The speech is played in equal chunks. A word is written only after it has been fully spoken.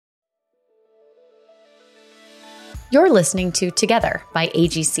You're listening to Together by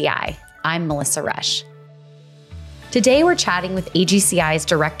AGCI. I'm Melissa Resch. Today we're chatting with AGCI's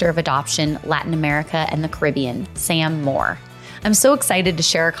Director of Adoption, Latin America and the Caribbean, Sam Moore. I'm so excited to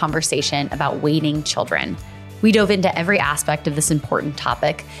share a conversation about waiting children. We dove into every aspect of this important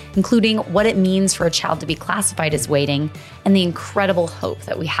topic, including what it means for a child to be classified as waiting and the incredible hope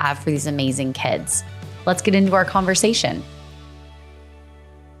that we have for these amazing kids. Let's get into our conversation.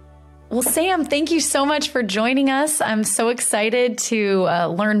 Well, Sam, thank you so much for joining us. I'm so excited to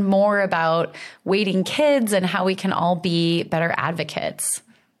learn more about waiting kids and how we can all be better advocates.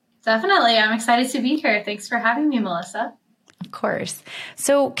 Definitely. I'm excited to be here. Thanks for having me, Melissa. Of course.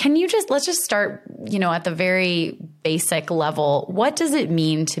 So let's just start, at the very basic level. What does it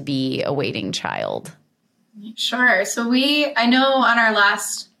mean to be a waiting child? Sure. So I know on our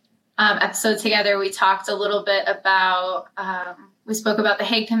last episode together, we talked a little bit about, we spoke about the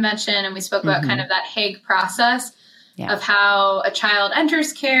Hague Convention and we spoke about kind of that Hague process of how a child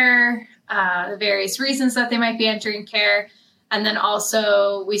enters care, the various reasons that they might be entering care. And then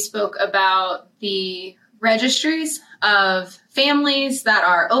also we spoke about the registries of families that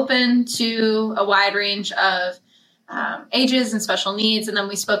are open to a wide range of ages and special needs. And then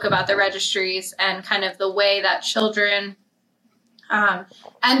we spoke about the registries and kind of the way that children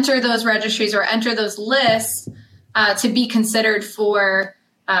enter those registries or enter those lists to be considered for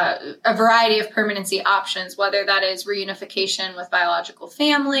a variety of permanency options, whether that is reunification with biological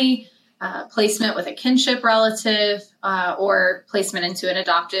family, placement with a kinship relative, or placement into an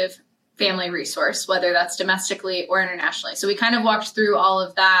adoptive family resource, whether that's domestically or internationally. So we kind of walked through all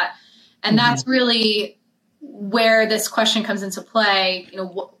of that. And that's really where this question comes into play.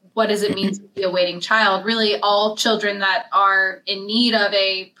 What does it mean to be a waiting child? Really, all children that are in need of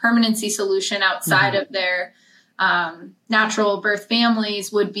a permanency solution outside of their natural birth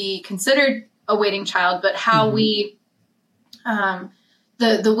families would be considered a waiting child. But how we,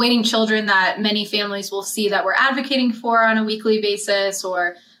 the waiting children that many families will see that we're advocating for on a weekly basis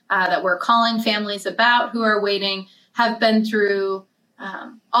or that we're calling families about who are waiting have been through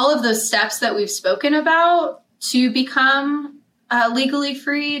all of those steps that we've spoken about to become legally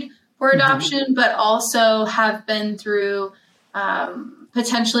freed for adoption, but also have been through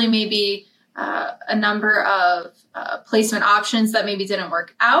potentially maybe a number of placement options that maybe didn't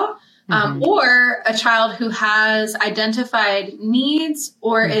work out, or a child who has identified needs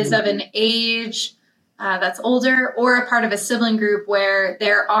or is of an age that's older, or a part of a sibling group where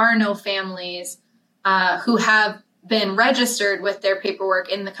there are no families who have been registered with their paperwork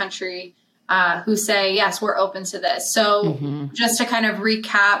in the country who say, yes, we're open to this. So just to kind of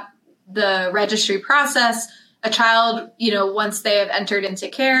recap the registry process, a child, once they have entered into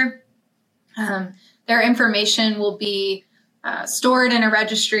care, their information will be stored in a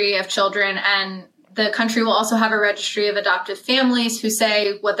registry of children, and the country will also have a registry of adoptive families who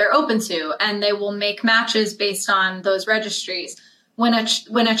say what they're open to, and they will make matches based on those registries. When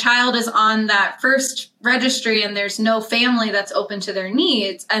a child is on that first registry and there's no family that's open to their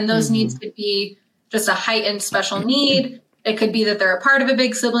needs, and those needs could be just a heightened special need. It could be that they're a part of a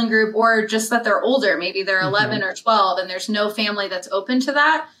big sibling group, or just that they're older. Maybe they're 11 or 12 and there's no family that's open to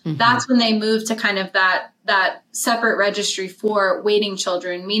that. That's when they move to kind of that separate registry for waiting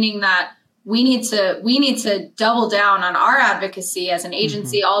children, meaning that we need to double down on our advocacy as an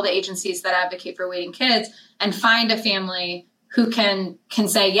agency, all the agencies that advocate for waiting kids, and find a family who can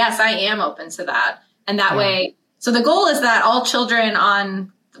say, yes, I am open to that. And that way, so the goal is that all children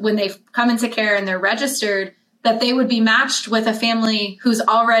when they come into care and they're registered, that they would be matched with a family who's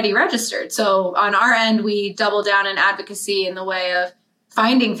already registered. So on our end, we double down in advocacy in the way of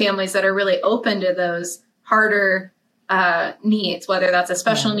finding families that are really open to those harder needs, whether that's a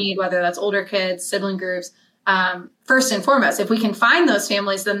special need, whether that's older kids, sibling groups. First and foremost, if we can find those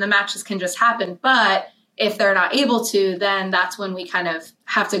families, then the matches can just happen. But if they're not able to, then that's when we kind of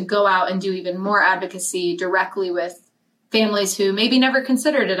have to go out and do even more advocacy directly with families who maybe never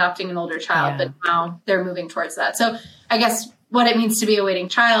considered adopting an older child, but now they're moving towards that. So I guess what it means to be a waiting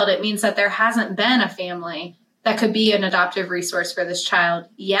child, it means that there hasn't been a family that could be an adoptive resource for this child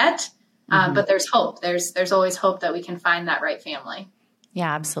yet. But there's hope. There's always hope that we can find that right family.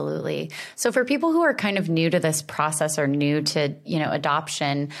 Yeah, absolutely. So for people who are kind of new to this process or new to,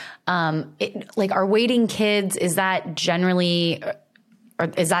 adoption, are waiting kids, is that generally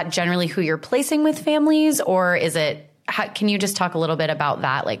who you're placing with families, or is it, can you just talk a little bit about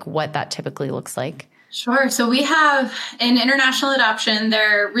that, like what that typically looks like? Sure. So we have in international adoption,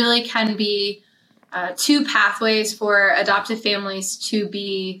 there really can be two pathways for adoptive families to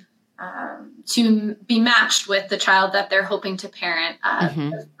be to be matched with the child that they're hoping to parent.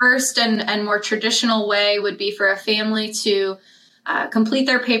 The first and more traditional way would be for a family to complete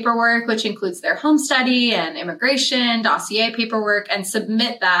their paperwork, which includes their home study and immigration, dossier paperwork, and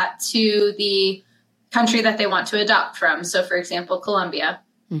submit that to the country that they want to adopt from. So, for example, Colombia.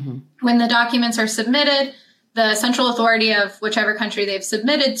 When the documents are submitted, the central authority of whichever country they've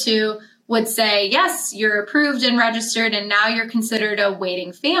submitted to would say, yes, you're approved and registered, and now you're considered a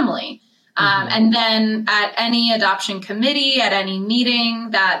waiting family. And then at any adoption committee, at any meeting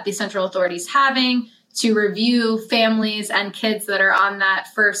that the central authority is having to review families and kids that are on that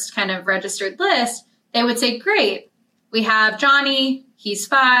first kind of registered list, they would say, great, we have Johnny, he's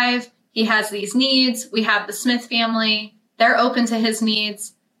 5, he has these needs. We have the Smith family, they're open to his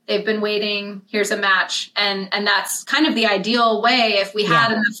needs. They've been waiting. Here's a match. And that's kind of the ideal way. If we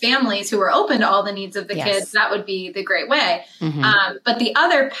had enough families who were open to all the needs of the kids, that would be the great way. But the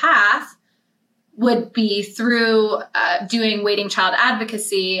other path would be through doing waiting child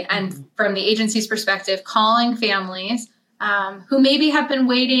advocacy. And from the agency's perspective, calling families who maybe have been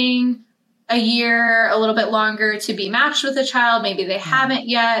waiting a year, a little bit longer to be matched with a child. Maybe they haven't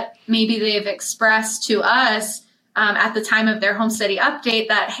yet. Maybe they've expressed to us at the time of their home study update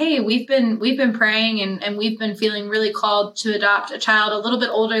that, hey, we've been praying and we've been feeling really called to adopt a child a little bit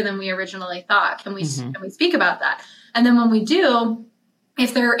older than we originally thought. Can we speak about that? And then when we do,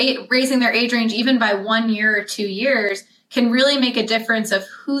 if they're raising their age range even by 1 year or 2 years, can really make a difference of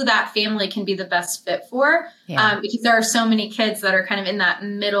who that family can be the best fit for. Because there are so many kids that are kind of in that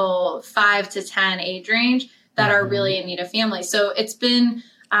middle 5 to 10 age range that are really in need of family. So it's been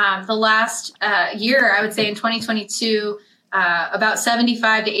the last year, I would say in 2022, about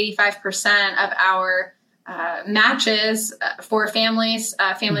 75 to 85% of our matches for families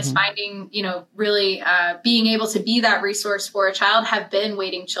finding, really being able to be that resource for a child have been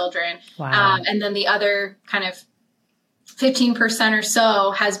waiting children. And then the other kind of 15% or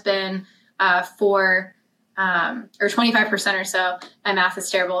so has been for, or 25% or so, my math is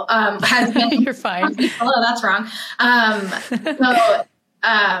terrible, has been. You're fine. Oh, that's wrong.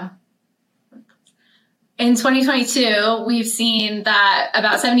 In 2022, we've seen that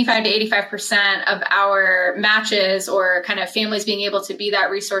about 75 to 85% of our matches or kind of families being able to be that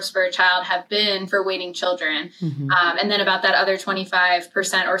resource for a child have been for waiting children. And then about that other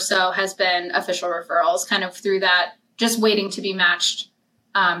 25% or so has been official referrals, kind of through that just waiting to be matched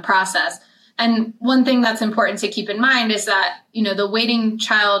process. And one thing that's important to keep in mind is that, the waiting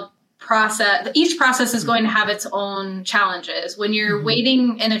child process, each process is going to have its own challenges. When you're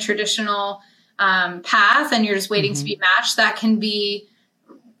waiting in a traditional path and you're just waiting to be matched, that can be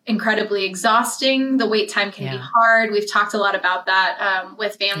incredibly exhausting. The wait time can be hard. We've talked a lot about that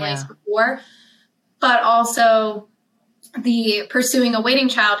with families before, but also the pursuing a waiting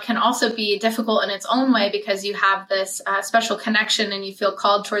child can also be difficult in its own way because you have this special connection and you feel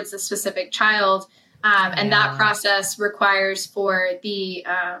called towards a specific child. And that process requires for the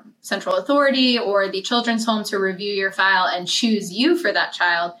central authority or the children's home to review your file and choose you for that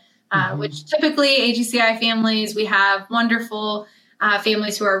child, which typically AGCI families, we have wonderful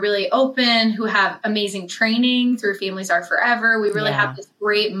families who are really open, who have amazing training through Families Are Forever. We really have this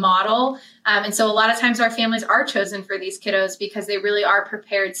great model. And so a lot of times our families are chosen for these kiddos because they really are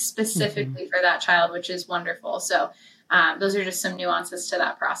prepared specifically for that child, which is wonderful. So those are just some nuances to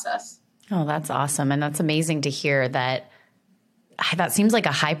that process. Oh, that's awesome. And that's amazing to hear that seems like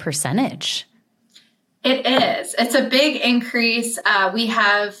a high percentage. It is. It's a big increase. We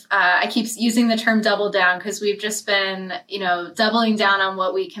have, I keep using the term double down because we've just been, doubling down on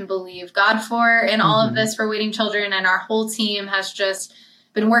what we can believe God for in all of this for waiting children. And our whole team has just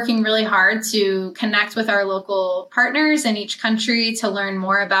been working really hard to connect with our local partners in each country to learn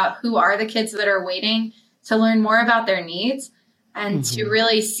more about who are the kids that are waiting, to learn more about their needs. And to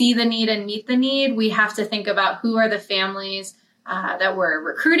really see the need and meet the need, we have to think about who are the families that we're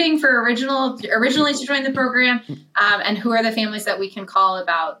recruiting for originally to join the program, and who are the families that we can call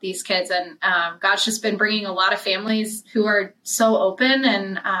about these kids. And God's just been bringing a lot of families who are so open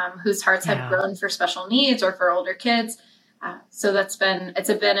and whose hearts have grown for special needs or for older kids. So it's been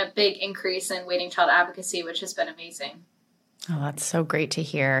a big increase in waiting child advocacy, which has been amazing. Oh, that's so great to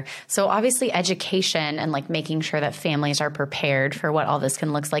hear. So obviously education and making sure that families are prepared for what all this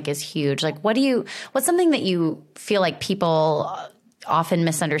can look like is huge. What's something that you feel like people often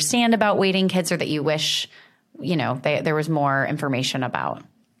misunderstand about waiting kids or that you wish, there was more information about?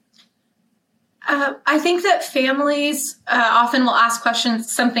 I think that families often will ask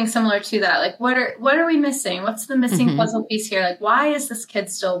questions, something similar to that. Like, what are we missing? What's the missing puzzle piece here? Like, why is this kid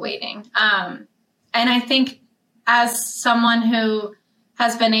still waiting? And I think, as someone who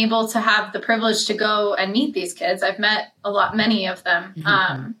has been able to have the privilege to go and meet these kids. I've met many of them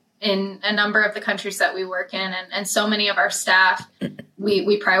in a number of the countries that we work in. And so many of our staff,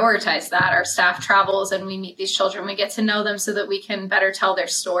 we prioritize that. Our staff travels and we meet these children. We get to know them so that we can better tell their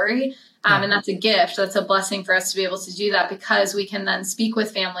story. And that's a gift. That's a blessing for us to be able to do that, because we can then speak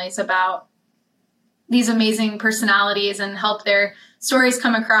with families about these amazing personalities and help their stories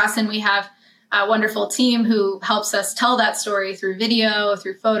come across. And we have a wonderful team who helps us tell that story through video,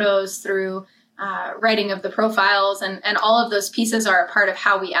 through photos, through writing of the profiles. And all of those pieces are a part of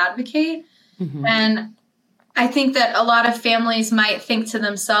how we advocate. And I think that a lot of families might think to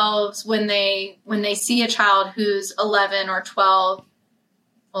themselves when they see a child who's 11 or 12,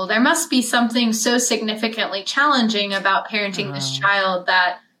 well, there must be something so significantly challenging about parenting this child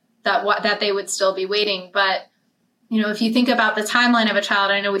that they would still be waiting. But, you know, if you think about the timeline of a child,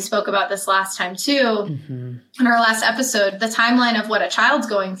 I know we spoke about this last time too, in our last episode, the timeline of what a child's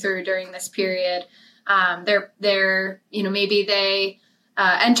going through during this period. They're you know, maybe they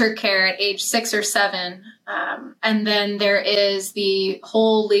enter care at age 6 or 7. And then there is the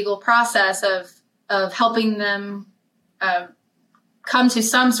whole legal process of helping them come to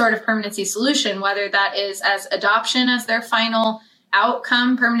some sort of permanency solution, whether that is as adoption as their final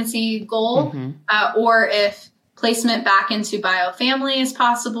outcome permanency goal, or if placement back into bio family is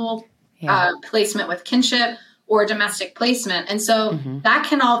possible, placement with kinship, or domestic placement. And so that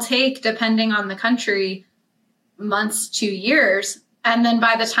can all take, depending on the country, months to years. And then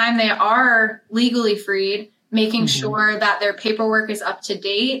by the time they are legally freed, making sure that their paperwork is up to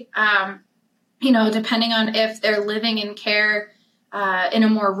date, you know, depending on if they're living in care in a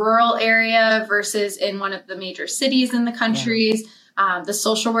more rural area versus in one of the major cities in the countries, the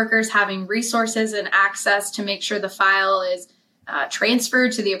social workers having resources and access to make sure the file is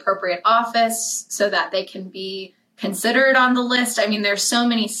transferred to the appropriate office so that they can be considered on the list. I mean, there's so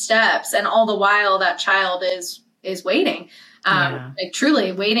many steps, and all the while that child is waiting, like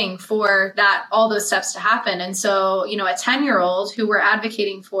truly waiting for all those steps to happen. And so, you know, a 10-year-old who we're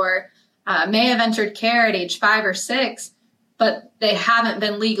advocating for may have entered care at age 5 or 6, but they haven't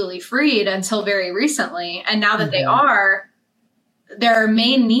been legally freed until very recently. And now that they are, their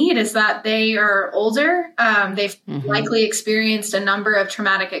main need is that they are older. They've likely experienced a number of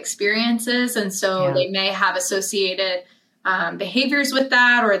traumatic experiences. And so they may have associated behaviors with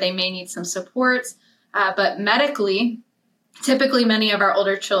that, or they may need some supports. But medically, typically many of our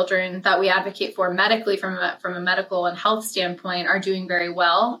older children that we advocate for medically from a medical and health standpoint are doing very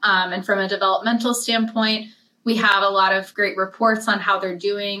well. And from a developmental standpoint, we have a lot of great reports on how they're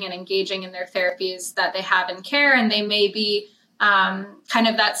doing and engaging in their therapies that they have in care. And they may be kind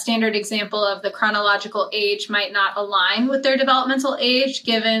of that standard example of the chronological age might not align with their developmental age,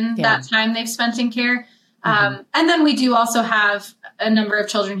 given that time they've spent in care. And then we do also have a number of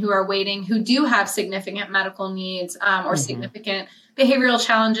children who are waiting, who do have significant medical needs or significant behavioral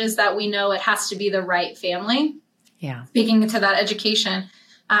challenges that we know it has to be the right family. Speaking to that education.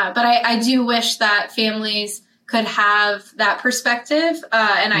 But I do wish that families could have that perspective.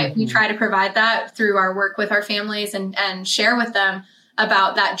 And we try to provide that through our work with our families and share with them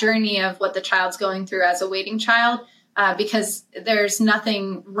about that journey of what the child's going through as a waiting child. Because there's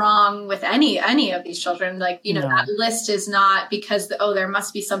nothing wrong with any of these children. Like, you know, that list is not because, there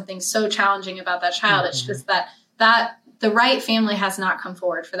must be something so challenging about that child. It's just that the right family has not come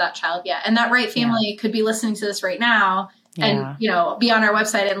forward for that child yet. And that right family could be listening to this right now and, you know, be on our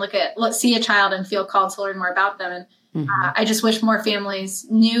website and see a child and feel called to learn more about them. And I just wish more families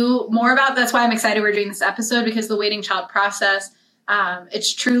knew more about. That's why I'm excited we're doing this episode, because the waiting child process,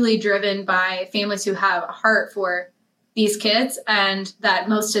 it's truly driven by families who have a heart for these kids, and that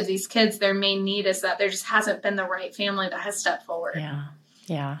most of these kids, their main need is that there just hasn't been the right family that has stepped forward.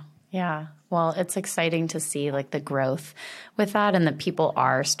 Yeah. Well, it's exciting to see like the growth with that, and that people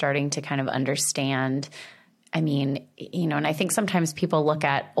are starting to kind of understand. I mean, you know, and I think sometimes people look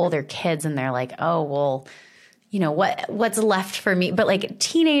at older kids and they're like, oh, well, you know, what's left for me? But like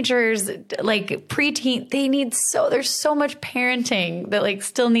teenagers, like preteen, there's so much parenting that like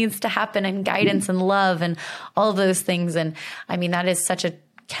still needs to happen, and guidance and love and all of those things. And I mean, that is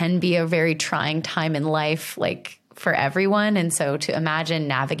can be a very trying time in life, like for everyone. And so to imagine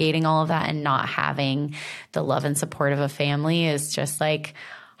navigating all of that and not having the love and support of a family is just like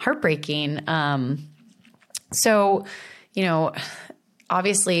heartbreaking. So, you know,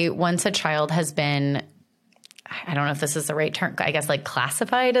 obviously once a child has been, I don't know if this is the right term, I guess like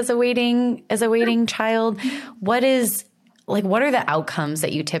classified as a waiting child, what are the outcomes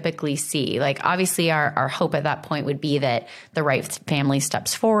that you typically see? Like obviously our hope at that point would be that the right family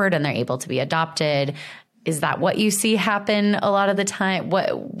steps forward and they're able to be adopted. Is that what you see happen a lot of the time?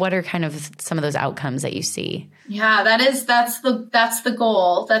 What are kind of some of those outcomes that you see? Yeah, that's the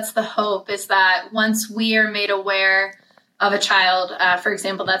goal. That's the hope, is that once we are made aware of a child, for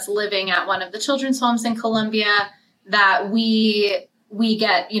example, that's living at one of the children's homes in Colombia, that we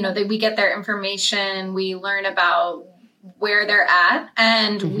get, we get their information, we learn about where they're at,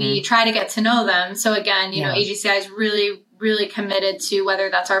 and we try to get to know them. So again, AGCI is really, really committed to, whether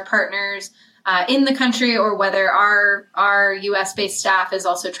that's our partners in the country or whether our US based staff is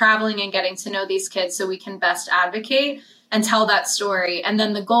also traveling and getting to know these kids so we can best advocate and tell that story. And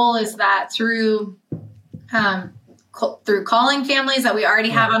then the goal is that through calling families that we already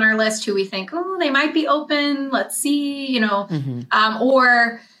have on our list who we think, they might be open, let's see,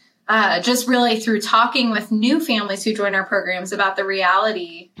 or just really through talking with new families who join our programs about the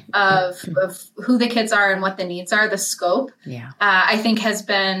reality of who the kids are and what the needs are, the scope, I think has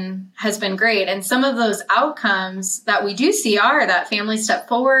been great. And some of those outcomes that we do see are that families step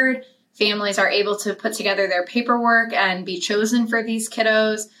forward, families are able to put together their paperwork and be chosen for these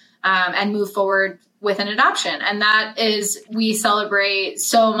kiddos, and move forward with an adoption. And that is, we celebrate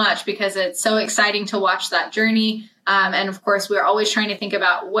so much because it's so exciting to watch that journey. And of course, we're always trying to think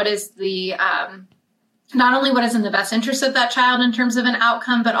about what is the, not only what is in the best interest of that child in terms of an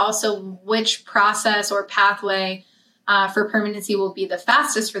outcome, but also which process or pathway for permanency will be the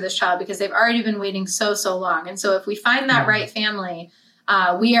fastest for this child, because they've already been waiting so long. And so if we find that right family,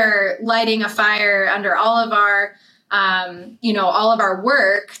 we are lighting a fire under all of our all of our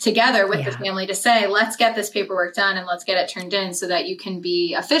work together with the family to say, let's get this paperwork done and let's get it turned in so that you can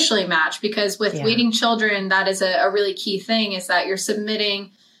be officially matched. Because with waiting children, that is a really key thing, is that you're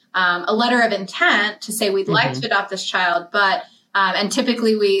submitting a letter of intent to say, we'd like to adopt this child. But, and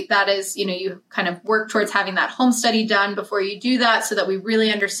typically that is, you kind of work towards having that home study done before you do that, so that we really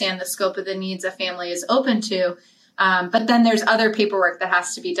understand the scope of the needs a family is open to. But then there's other paperwork that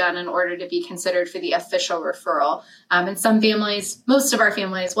has to be done in order to be considered for the official referral. And some families, most of our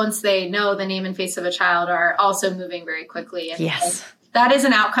families, once they know the name and face of a child, are also moving very quickly. And so that is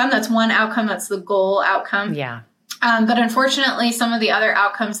an outcome. That's one outcome. That's the goal outcome. Yeah. But unfortunately, some of the other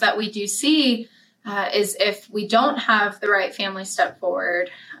outcomes that we do see is if we don't have the right family step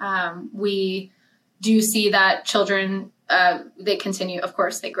forward, we do see that children they continue, of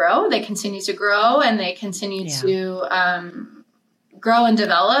course, they continue to grow, and they continue to grow and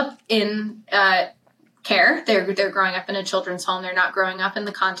develop in care. They're growing up in a children's home. They're not growing up in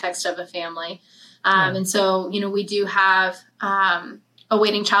the context of a family. And so, we do have a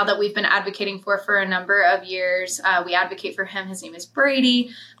waiting child that we've been advocating for a number of years. We advocate for him. His name is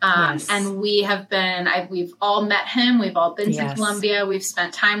Brady. And we've all met him. We've all been to Colombia. We've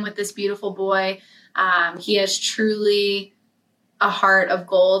spent time with this beautiful boy. He has truly a heart of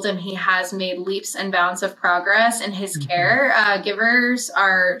gold, and he has made leaps and bounds of progress in his care. Givers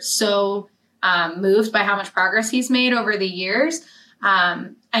are so moved by how much progress he's made over the years.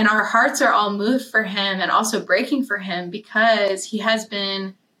 And our hearts are all moved for him and also breaking for him, because he has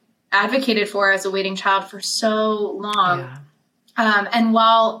been advocated for as a waiting child for so long. And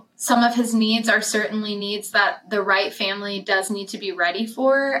while some of his needs are certainly needs that the right family does need to be ready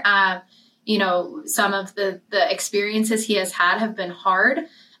for, some of the experiences he has had have been hard,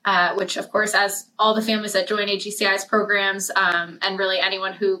 which, of course, as all the families that join AGCI's programs, and really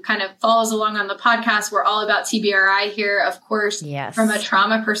anyone who kind of follows along on the podcast, we're all about TBRI here. Of course, from a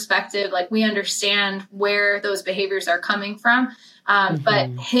trauma perspective, like, we understand where those behaviors are coming from. But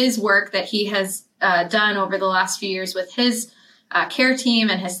his work that he has done over the last few years with his care team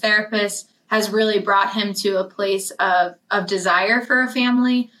and his therapist has really brought him to a place of desire for a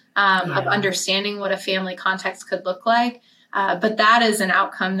family, of understanding what a family context could look like. But that is an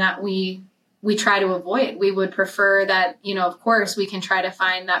outcome that we try to avoid. We would prefer that, of course, we can try to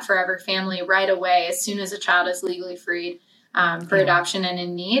find that forever family right away as soon as a child is legally freed for adoption and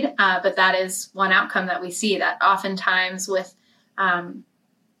in need. But that is one outcome that we see, that oftentimes with,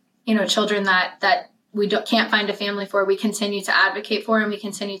 children that we can't find a family for, we continue to advocate for and we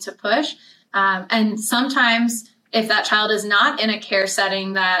continue to push. And sometimes, if that child is not in a care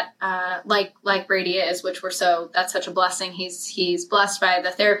setting that, like Brady is, which that's such a blessing. He's blessed by the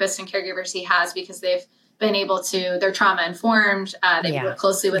therapists and caregivers he has, because they've been able to, they're trauma informed. They work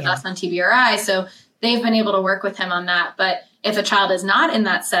closely with us on TBRI. So they've been able to work with him on that. But if a child is not in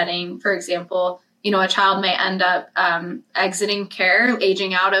that setting, for example, a child may end up exiting care,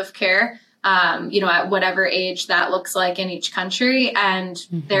 aging out of care, at whatever age that looks like in each country, and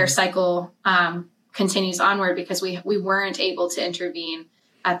their cycle continues onward because we weren't able to intervene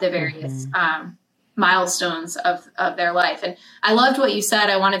at the various milestones of their life. And I loved what you said.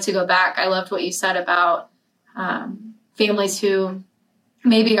 I wanted to go back. I loved what you said about families who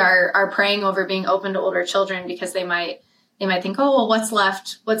maybe are praying over being open to older children because they might think, oh, well, what's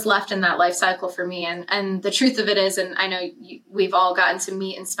left in that life cycle for me? And the truth of it is, and I know we've all gotten to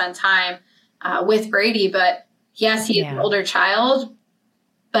meet and spend time with Brady, but yes, he is an older child,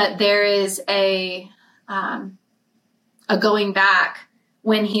 but there is a going back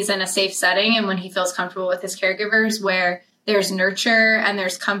when he's in a safe setting and when he feels comfortable with his caregivers, where there's nurture and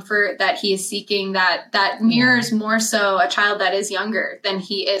there's comfort that he is seeking that mirrors more so a child that is younger than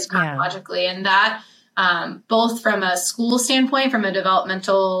he is chronologically. And that, both from a school standpoint, from a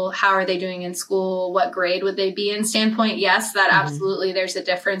developmental, how are they doing in school? What grade would they be in standpoint? Yes, that absolutely, there's a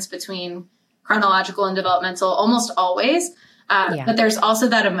difference between chronological and developmental almost always. But there's also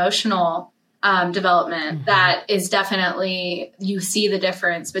that emotional development that is definitely, you see the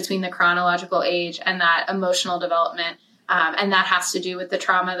difference between the chronological age and that emotional development. And that has to do with the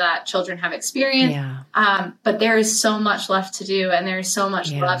trauma that children have experienced. But there is so much left to do, and there is so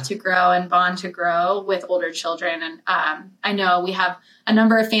much love to grow and bond to grow with older children. And I know we have a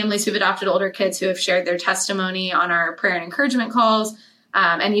number of families who've adopted older kids who have shared their testimony on our prayer and encouragement calls,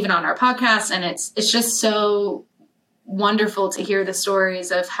 and even on our podcast. And it's just so wonderful to hear the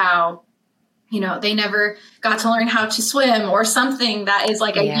stories of how, they never got to learn how to swim or something that is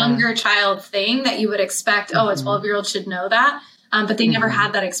like a younger child thing that you would expect. Oh, a 12-year-old should know that. But they never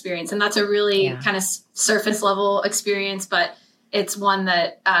had that experience. And that's a really kind of surface level experience. But it's one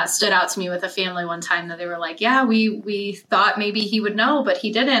that stood out to me with a family one time that they were like, yeah, we thought maybe he would know, but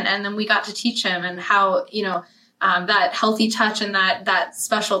he didn't. And then we got to teach him, and how, that healthy touch and that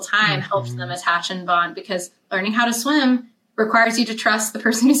special time helps them attach and bond, because learning how to swim requires you to trust the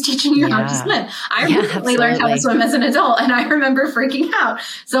person who's teaching you how to swim. I recently learned how to swim as an adult, and I remember freaking out.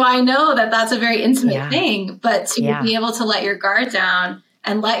 So I know that that's a very intimate thing, but to be able to let your guard down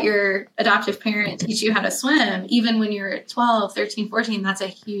and let your adoptive parent teach you how to swim, even when you're 12, 13, 14, that's a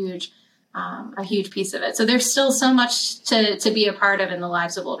huge piece of it. So there's still so much to be a part of in the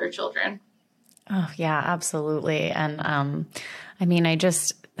lives of older children. Oh yeah, absolutely. And,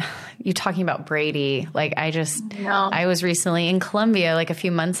 you talking about Brady, like I was recently in Colombia like a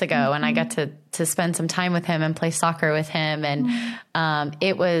few months ago, and I got to spend some time with him and play soccer with him. And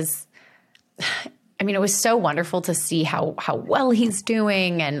it was so wonderful to see how well he's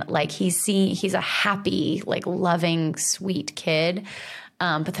doing. And like he's a happy, like loving, sweet kid.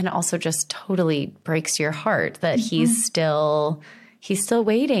 But then it also just totally breaks your heart that he's still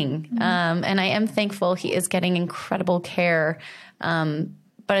waiting. And I am thankful he is getting incredible care.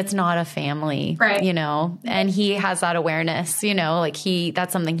 But it's not a family, right? And he has that awareness,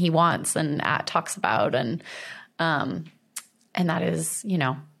 that's something he wants and talks about. And that is,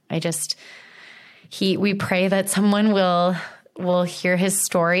 we pray that someone will hear his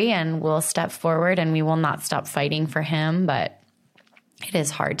story and will step forward, and we will not stop fighting for him. But it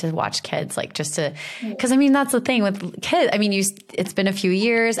is hard to watch kids, because that's the thing with kids. It's been a few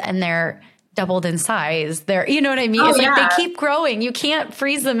years and they're doubled in size. They're, you know what I mean? It's like they keep growing. You can't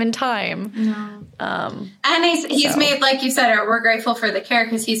freeze them in time. No. And he's made, like you said, we're grateful for the care,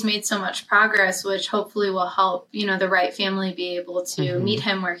 because he's made so much progress, which hopefully will help, the right family be able to meet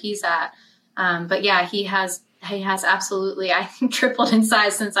him where he's at. But yeah, he has absolutely, I think, tripled in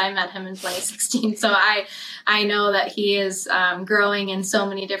size since I met him in 2016. So I know that he is growing in so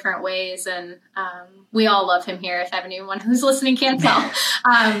many different ways, and we all love him here, if anyone who's listening can't tell.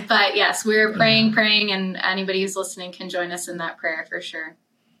 But yes, we're praying, and anybody who's listening can join us in that prayer for sure.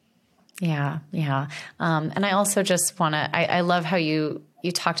 Yeah. Yeah. And I also just want to, I love how you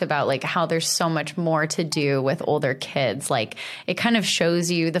talked about like how there's so much more to do with older kids. Like it kind of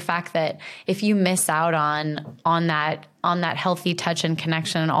shows you the fact that if you miss out on that healthy touch and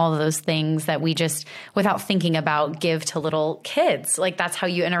connection and all of those things that we just, without thinking about, give to little kids, like that's how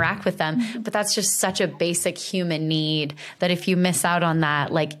you interact with them. But that's just such a basic human need that if you miss out on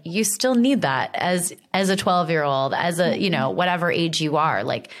that, like you still need that as a 12-year-old, as a, whatever age you are,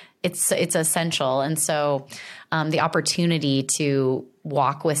 like it's essential. And so the opportunity to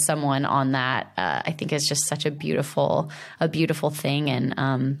walk with someone on that, I think is just such a beautiful thing.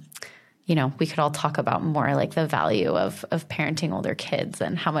 And, we could all talk about more like the value of parenting older kids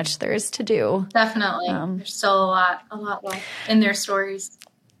and how much there is to do. Definitely. There's still a lot left in their stories.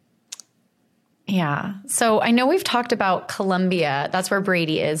 Yeah. So I know we've talked about Colombia. That's where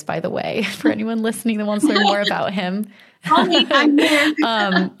Brady is, by the way, for anyone listening that wants to learn more about him. Call me. I'm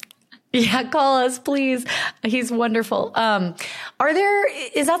here. Yeah, call us, please. He's wonderful.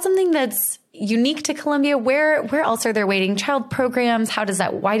 Is that something that's unique to Colombia? Where else are there waiting child programs? How does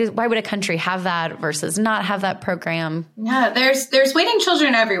that, why would a country have that versus not have that program? Yeah, there's waiting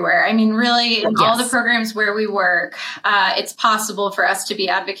children everywhere. I mean, really, in all the programs where we work, it's possible for us to be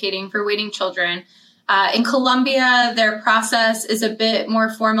advocating for waiting children. In Colombia, their process is a bit more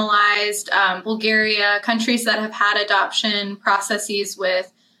formalized. Bulgaria, countries that have had adoption processes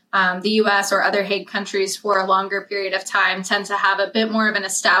with the U.S. or other Hague countries for a longer period of time tend to have a bit more of an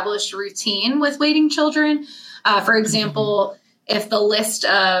established routine with waiting children. For example, if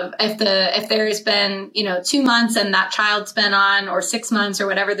there has been 2 months and that child's been on, or 6 months, or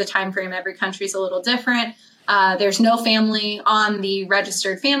whatever the time frame, every country is a little different. There's no family on the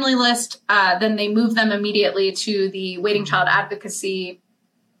registered family list, then they move them immediately to the waiting child advocacy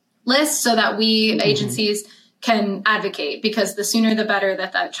list so that we agencies can advocate, because the sooner the better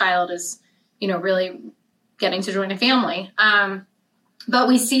that child is, really getting to join a family. But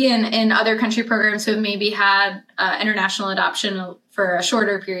we see in other country programs who have maybe had international adoption for a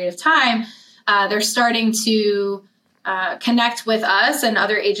shorter period of time, they're starting to connect with us and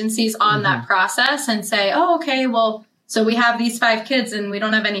other agencies on that process and say, oh, okay, well, so we have these 5 kids and we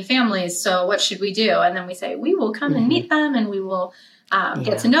don't have any families. So what should we do? And then we say, we will come and meet them, and we will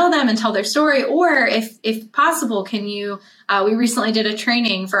get to know them and tell their story. Or if possible, can you, we recently did a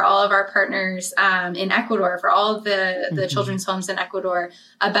training for all of our partners in Ecuador, for all of the children's homes in Ecuador,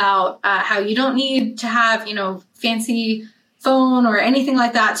 about how you don't need to have, fancy phone or anything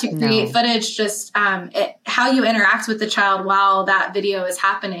like that to create footage, just how you interact with the child while that video is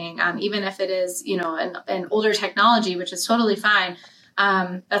happening, even if it is, an older technology, which is totally fine.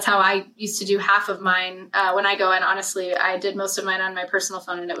 That's how I used to do half of mine when I go in. Honestly, I did most of mine on my personal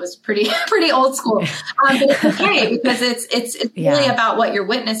phone, and it was pretty old school. But it's okay, because it's really about what you're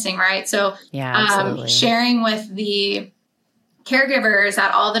witnessing, right? So sharing with the caregivers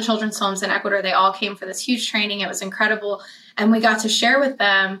at all the children's homes in Ecuador, they all came for this huge training. It was incredible. And we got to share with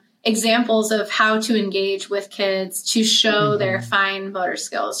them examples of how to engage with kids, to show their fine motor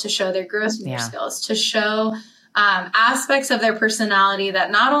skills, to show their gross motor skills, to show aspects of their personality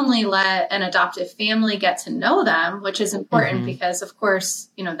that not only let an adoptive family get to know them, which is important because, of course,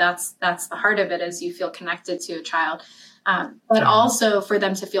 that's the heart of it, is you feel connected to a child, but also for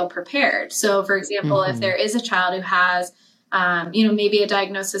them to feel prepared. So, for example, if there is a child who has, maybe a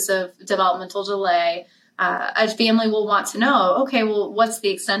diagnosis of developmental delay, a family will want to know, okay, well, what's the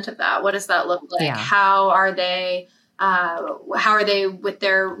extent of that? What does that look like? Yeah. How are they with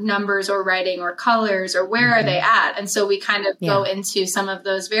their numbers or writing or colors, or where are they at? And so we kind of go into some of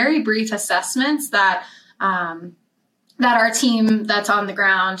those very brief assessments that our team that's on the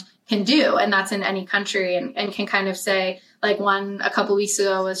ground can do. And that's in any country, and can kind of say, like, one a couple weeks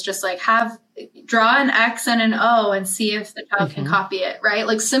ago was just like, draw an X and an O and see if the child can copy it, right?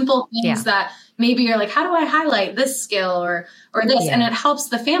 Like simple things that maybe you're like, how do I highlight this skill or this? And it helps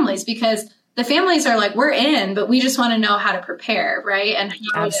the families, because the families are like, we're in, but we just want to know how to prepare, right? And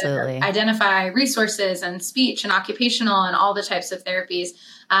how to identify resources and speech and occupational and all the types of therapies.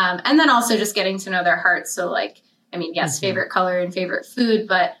 And then also just getting to know their hearts. So like, I mean, yes, favorite color and favorite food,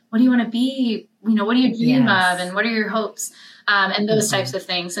 but what do you want to be? What do you dream of? And what are your hopes? And those types of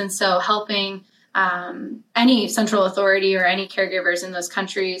things. And so helping any central authority or any caregivers in those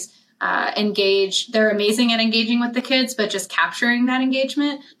countries engage. They're amazing at engaging with the kids, but just capturing that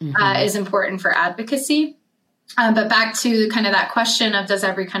engagement is important for advocacy. But back to kind of that question of, does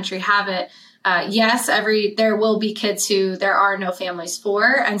every country have it? Yes, there will be kids who there are no families for.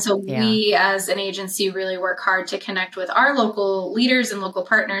 And so we as an agency really work hard to connect with our local leaders and local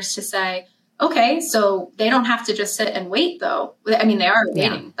partners to say, okay, so they don't have to just sit and wait, though. I mean, they are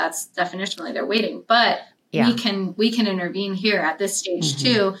waiting. That's definitionally they're waiting. But we can intervene here at this stage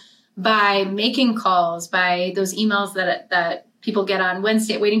too, by making calls, by those emails that people get on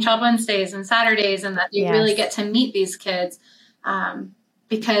Waiting Child Wednesdays and Saturdays, and that they really get to meet these kids,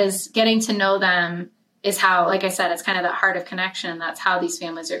 because getting to know them is how, like I said, it's kind of that heart of connection. That's how these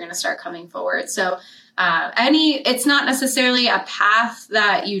families are going to start coming forward. So it's not necessarily a path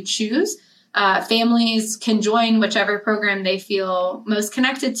that you choose. Families can join whichever program they feel most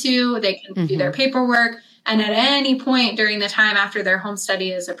connected to. They can do their paperwork. And at any point during the time after their home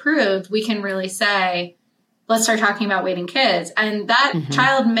study is approved, we can really say, let's start talking about waiting kids. And that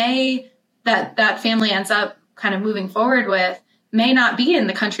child that family ends up kind of moving forward with may not be in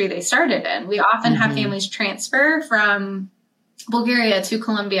the country they started in. We often have families transfer from Bulgaria to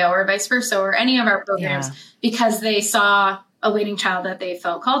Colombia or vice versa, or any of our programs, because they saw a waiting child that they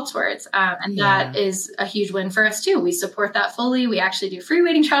felt called towards. And that is a huge win for us too. We support that fully. We actually do free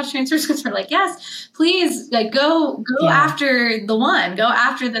waiting child transfers because we're like, yes, please, like go after the one, go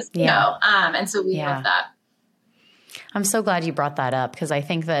after this kiddo. And so we love that. I'm so glad you brought that up, because I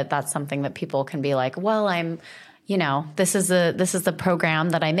think that that's something that people can be like, well, this is the program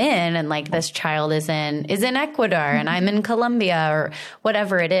that I'm in, and like this child is in Ecuador and I'm in Colombia or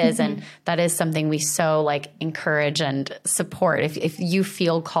whatever it is. And that is something we so like encourage and support. If you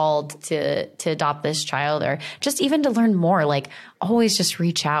feel called to adopt this child, or just even to learn more, like always just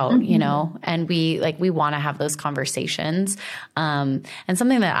reach out, and we want to have those conversations. And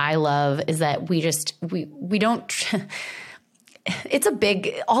something that I love is that we don't,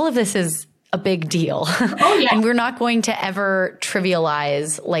 all of this is a big deal. Oh, yeah. And we're not going to ever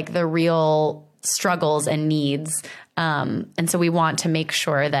trivialize like the real struggles and needs. And so we want to make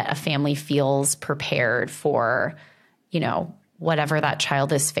sure that a family feels prepared for, whatever that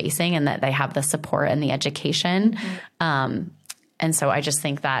child is facing, and that they have the support and the education. And so I just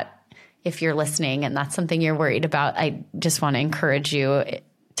think that if you're listening and that's something you're worried about, I just want to encourage you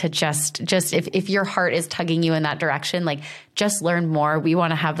to just if your heart is tugging you in that direction, like just learn more. We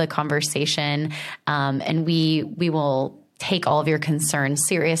want to have the conversation, and we will take all of your concerns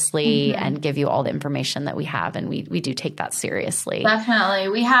seriously and give you all the information that we have. And we do take that seriously. Definitely.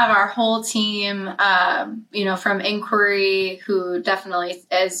 We have our whole team, from inquiry, who definitely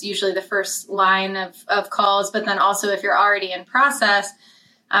is usually the first line of calls. But then also if you're already in process,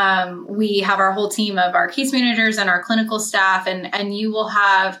 we have our whole team of our case managers and our clinical staff, and you will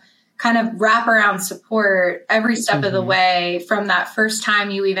have kind of wraparound support every step of the way, from that first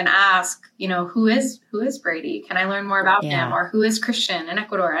time you even ask, who is Brady? Can I learn more about him? Or who is Christian in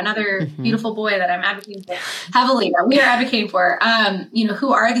Ecuador? Another beautiful boy that I'm advocating for heavily, that we are advocating for.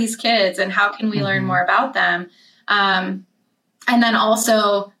 Who are these kids and how can we learn more about them? And then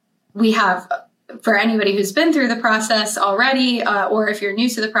also we have, for anybody who's been through the process already, or if you're new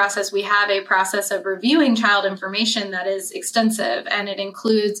to the process, we have a process of reviewing child information that is extensive, and it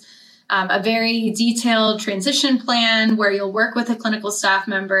includes a very detailed transition plan where you'll work with a clinical staff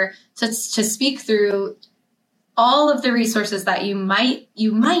member to speak through all of the resources that you might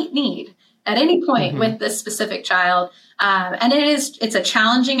need at any point with this specific child. And it's a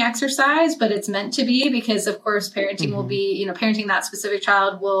challenging exercise, but it's meant to be, because of course parenting will be, parenting that specific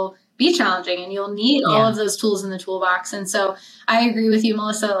child will be challenging, and you'll need all of those tools in the toolbox. And so I agree with you,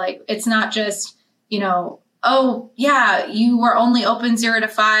 Melissa. Like, it's not just, you were only open 0 to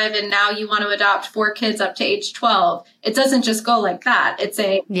 5 and now you want to adopt 4 kids up to age 12. It doesn't just go like that. It's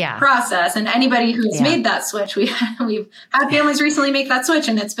a process. And anybody who's made that switch, we've had families recently make that switch,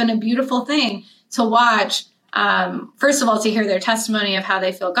 and it's been a beautiful thing to watch. First of all, to hear their testimony of how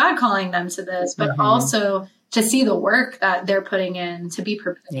they feel God calling them to this, but also to see the work that they're putting in to be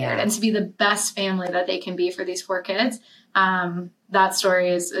prepared and to be the best family that they can be for these 4 kids. That story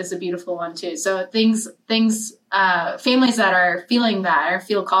is a beautiful one too. So families that are feeling that or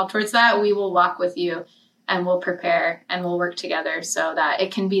feel called towards that, we will walk with you and we'll prepare and we'll work together so that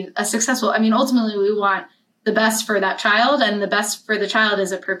it can be a successful. I mean, ultimately we want the best for that child, and the best for the child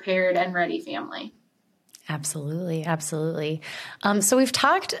is a prepared and ready family. Absolutely. Absolutely. So we've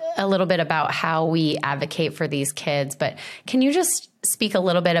talked a little bit about how we advocate for these kids, but can you just speak a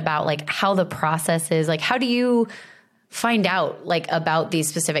little bit about like how the process is? Like, how do you find out like about these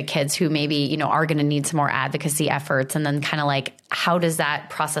specific kids who maybe, are going to need some more advocacy efforts? And then kind of like, how does that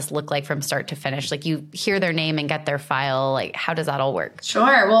process look like from start to finish? Like, you hear their name and get their file. Like, how does that all work?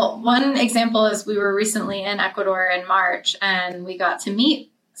 Sure. Well, one example is we were recently in Ecuador in March, and we got to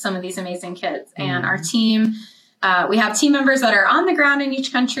meet some of these amazing kids. And our team, we have team members that are on the ground in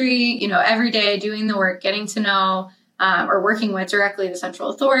each country, every day doing the work, getting to know or working with directly the central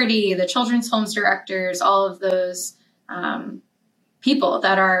authority, the children's homes directors, all of those people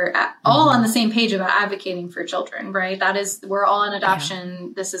that are all on the same page about advocating for children, right? That is, we're all in adoption. Yeah.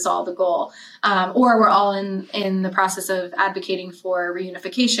 This is all the goal. Or we're all in the process of advocating for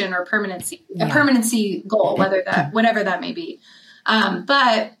reunification or permanency, a permanency goal, whatever that may be.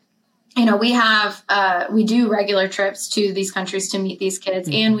 But we do regular trips to these countries to meet these kids.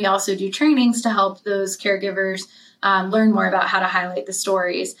 And we also do trainings to help those caregivers learn more about how to highlight the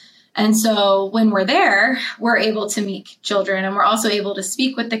stories. And so when we're there, we're able to meet children, and we're also able to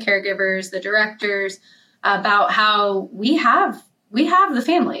speak with the caregivers, the directors, about how we have the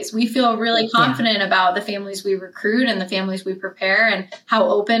families. We feel really confident about the families we recruit and the families we prepare, and how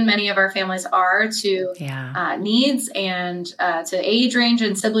open many of our families are to needs and to age range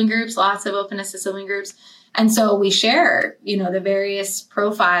and sibling groups, lots of openness to sibling groups. And so we share, the various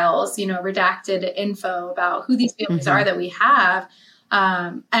profiles, redacted info about who these families are that we have.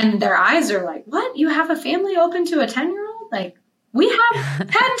 And their eyes are like, what? You have a family open to a 10-year-old? Like, we have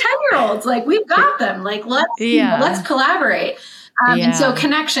 10-year-olds. Like, we've got them. Like, let's collaborate. And so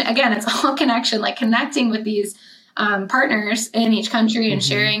connection, again, it's all connection, like connecting with these partners in each country and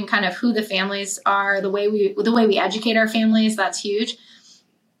sharing kind of who the families are, the way we educate our families. That's huge.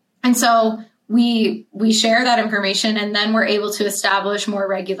 And so we share that information, and then we're able to establish more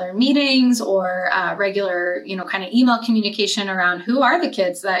regular meetings or regular, kind of email communication around who are the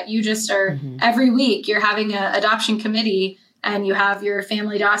kids that you just are every week. You're having an adoption committee and you have your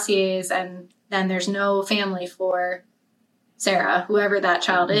family dossiers, and then there's no family for Sarah, whoever that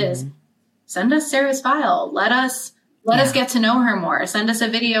child is. Send us Sarah's file. Let us get to know her more. Send us a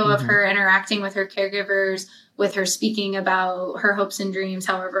video of her interacting with her caregivers, with her speaking about her hopes and dreams,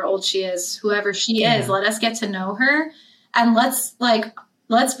 however old she is, whoever she is. Let us get to know her, and let's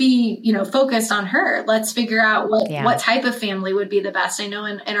be, focused on her. Let's figure out what type of family would be the best. I know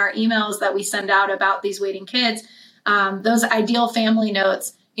in our emails that we send out about these waiting kids, those ideal family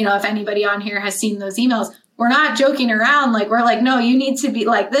notes, if anybody on here has seen those emails, we're not joking around. Like, we're like, no, you need to be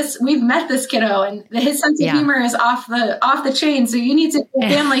like this. We've met this kiddo and his sense of humor is off the chain. So you need to be a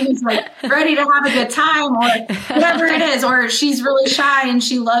family who's like ready to have a good time, or whatever it is. Or she's really shy and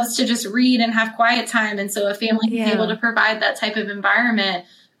she loves to just read and have quiet time. And so a family is able to provide that type of environment,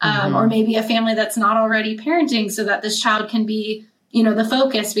 or maybe a family that's not already parenting, so that this child can be, the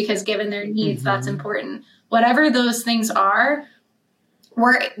focus, because given their needs, that's important. Whatever those things are,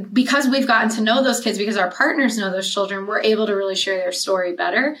 because we've gotten to know those kids, because our partners know those children, we're able to really share their story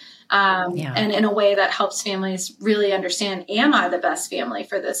better. And in a way that helps families really understand, am I the best family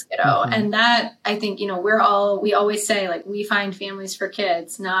for this kiddo? And that, I think, we always say, like, we find families for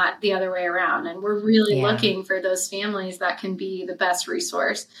kids, not the other way around. And we're really looking for those families that can be the best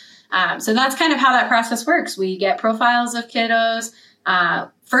resource. So that's kind of how that process works. We get profiles of kiddos.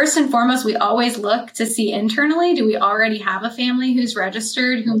 First and foremost, we always look to see internally, do we already have a family who's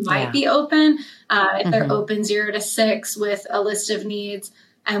registered who might be open? If they're open 0 to 6 with a list of needs,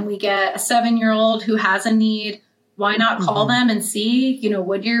 and we get a 7-year-old who has a need, why not call them and see,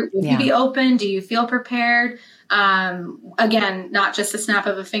 would you be open? Do you feel prepared? Again, not just a snap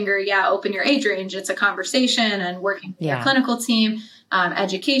of a finger. Open your age range. It's a conversation and working with your clinical team,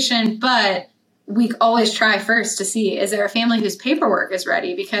 education, but we always try first to see, is there a family whose paperwork is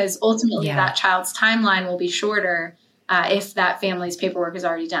ready? Because ultimately that child's timeline will be shorter if that family's paperwork is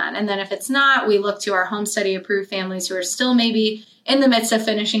already done. And then if it's not, we look to our home study approved families who are still maybe in the midst of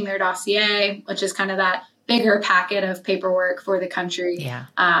finishing their dossier, which is kind of that bigger packet of paperwork for the country.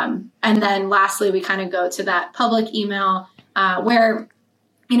 And then lastly, we kind of go to that public email where,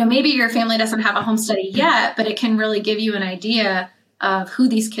 maybe your family doesn't have a home study yet, but it can really give you an idea of who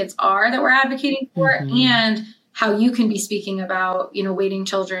these kids are that we're advocating for, and how you can be speaking about, waiting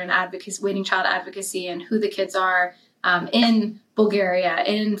child advocacy, and who the kids are in Bulgaria,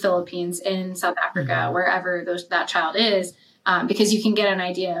 in Philippines, in South Africa, wherever that child is, because you can get an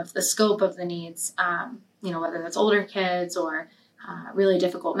idea of the scope of the needs, whether that's older kids or really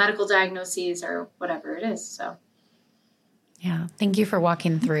difficult medical diagnoses or whatever it is. So. Yeah. Thank you for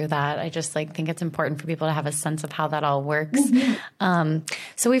walking through that. I just think it's important for people to have a sense of how that all works.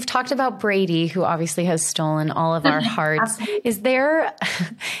 So we've talked about Brady, who obviously has stolen all of our hearts. Is there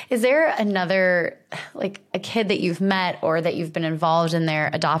another, a kid that you've met or that you've been involved in their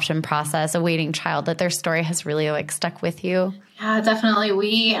adoption process, a waiting child, that their story has really stuck with you? Yeah, definitely.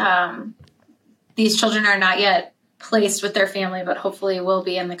 These children are not yet placed with their family, but hopefully will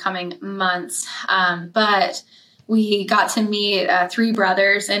be in the coming months. But we got to meet 3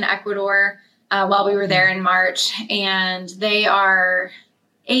 brothers in Ecuador while we were there in March, and they are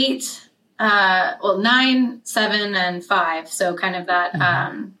 9, 7, and 5. So kind of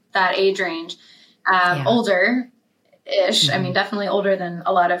that age range, older-ish. I mean, definitely older than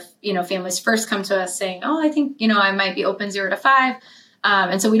a lot of, families first come to us saying, oh, I think, I might be open 0 to 5.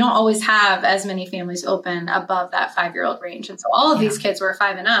 And so we don't always have as many families open above that 5-year-old range. And so all of these kids were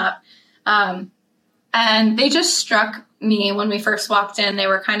 5 and up. And they just struck me when we first walked in. They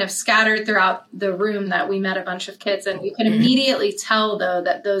were kind of scattered throughout the room that we met a bunch of kids. And you could immediately tell, though,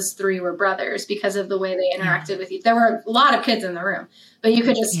 that those 3 were brothers because of the way they interacted with each. There were a lot of kids in the room, but you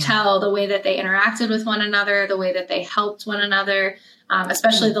could just tell the way that they interacted with one another, the way that they helped one another,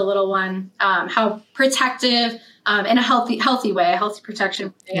 especially the little one, how protective in a healthy way, a healthy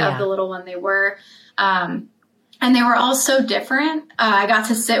protection of the little one they were. And they were all so different. I got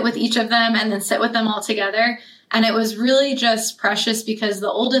to sit with each of them and then sit with them all together. And it was really just precious because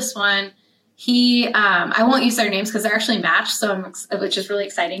the oldest one, I won't use their names because they're actually matched, which is really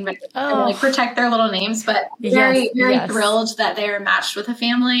exciting, but I like protect their little names, but very thrilled that they are matched with a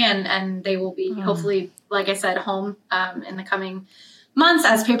family, and they will be hopefully, like I said, home in the coming months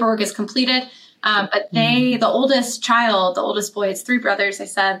as paperwork is completed. But the oldest boy, it's 3 brothers. I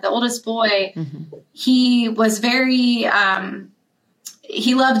said the oldest boy, he was very,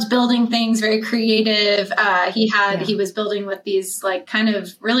 he loved building things, very creative. He was building with these like kind of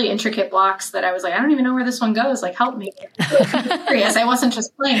really intricate blocks that I was like, I don't even know where this one goes. Like, help me. Curious. I wasn't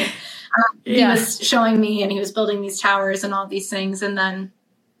just playing. He was showing me, and he was building these towers and all these things. And then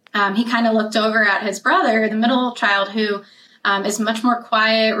he kind of looked over at his brother, the middle child, who is much more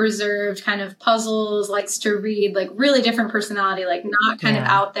quiet, reserved, kind of puzzles, likes to read, like really different personality, like not kind of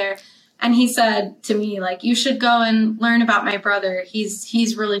out there. And he said to me, like, you should go and learn about my brother.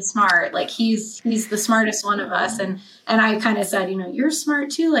 He's really smart. Like he's the smartest one of us. And I kind of said, you're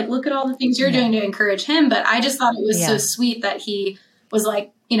smart too. Like, look at all the things you're doing to encourage him. But I just thought it was so sweet that he was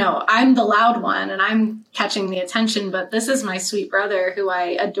like, I'm the loud one and I'm catching the attention, but this is my sweet brother who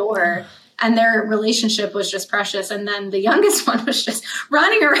I adore. And their relationship was just precious. And then the youngest one was just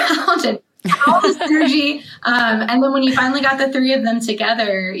running around and all this energy. And then when you finally got the 3 of them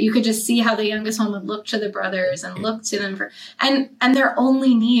together, you could just see how the youngest one would look to the brothers and look to them and their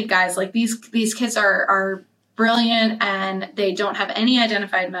only need, guys, like these kids are brilliant and they don't have any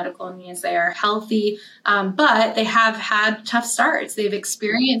identified medical needs. They are healthy, but they have had tough starts. They've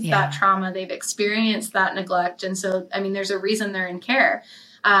experienced that trauma. They've experienced that neglect. And so, there's a reason they're in care.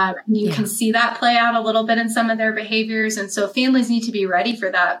 You can see that play out a little bit in some of their behaviors. And so families need to be ready for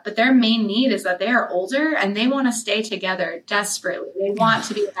that. But their main need is that they are older and they want to stay together desperately. They want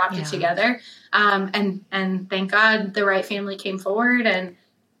to be adopted together. And thank God the right family came forward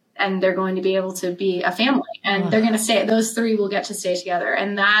and they're going to be able to be a family and they're going to stay. Those 3 will get to stay together.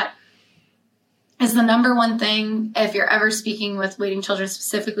 And that is the number one thing, if you're ever speaking with waiting children,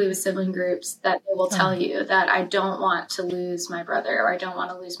 specifically with sibling groups, that they will tell you that I don't want to lose my brother or I don't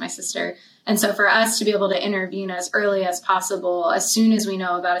want to lose my sister. And so for us to be able to intervene as early as possible, as soon as we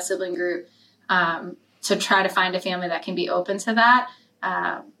know about a sibling group, to try to find a family that can be open to that,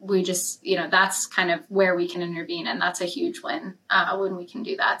 we just, that's kind of where we can intervene. And that's a huge win when we can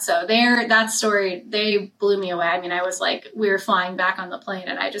do that. So that story, they blew me away. I was like, we were flying back on the plane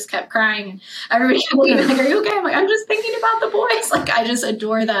and I just kept crying and everybody kept leaving, like, are you okay? I'm like, I'm just thinking about the boys. Like, I just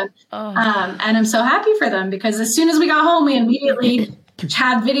adore them. And I'm so happy for them because as soon as we got home, we immediately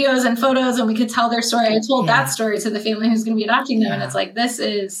had videos and photos and we could tell their story. I told that story to the family who's going to be adopting them. And it's like, this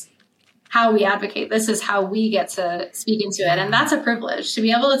is how we advocate. This is how we get to speak into it. And that's a privilege. To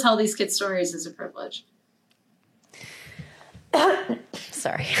be able to tell these kids stories is a privilege.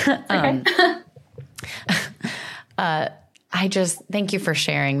 Sorry. I just, thank you for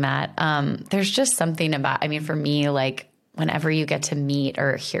sharing that. There's just something about, for me, like whenever you get to meet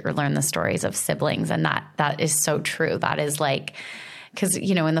or hear or learn the stories of siblings, and that is so true. That is like, because,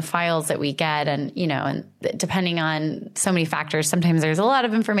 in the files that we get and, and depending on so many factors, sometimes there's a lot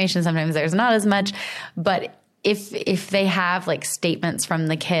of information, sometimes there's not as much. But if they have like statements from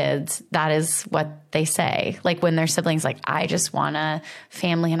the kids, that is what they say. Like when their siblings, like, I just want a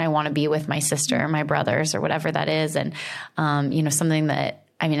family and I want to be with my sister or my brothers or whatever that is. And, something that,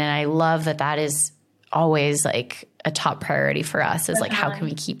 and I love that is always like a top priority for us is like, how can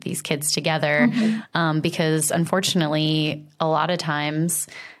we keep these kids together? Because unfortunately, a lot of times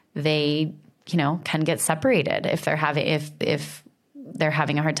they, can get separated if they're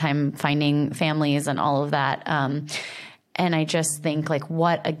having a hard time finding families and all of that. And I just think like,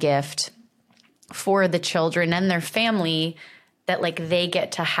 what a gift for the children and their family that like they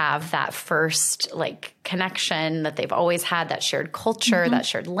get to have that first like connection that they've always had, that shared culture, that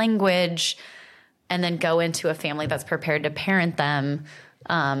shared language, and then go into a family that's prepared to parent them.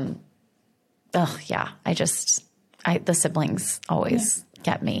 The siblings always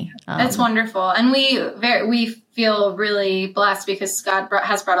get me. That's wonderful. And we feel really blessed because God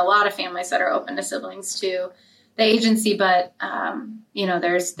has brought a lot of families that are open to siblings to the agency. But,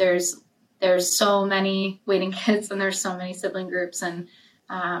 there's so many waiting kids and there's so many sibling groups. And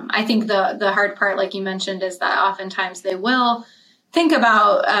I think the hard part, like you mentioned, is that oftentimes they will think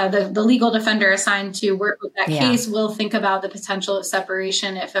about the legal defender assigned to work with that case will think about the potential of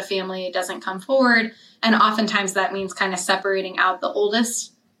separation if a family doesn't come forward. And oftentimes that means kind of separating out the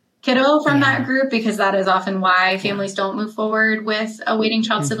oldest kiddo from that group, because that is often why families don't move forward with a waiting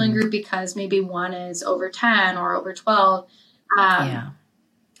child sibling group, because maybe one is over 10 or over 12.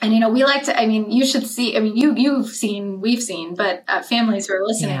 And, we like to, you should see, we've seen, but families who are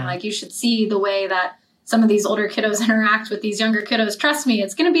listening, like you should see the way that some of these older kiddos interact with these younger kiddos, trust me,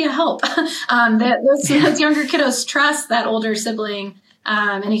 it's going to be a help. Those younger kiddos trust that older sibling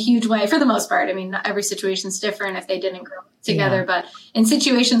in a huge way for the most part. I mean, every situation's different if they didn't grow up together, but in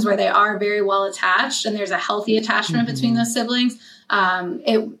situations where they are very well attached and there's a healthy attachment between those siblings,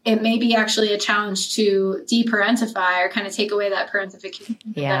 it may be actually a challenge to deparentify or kind of take away that parentification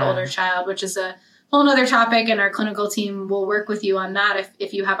of that older child, which is a whole nother topic. And our clinical team will work with you on that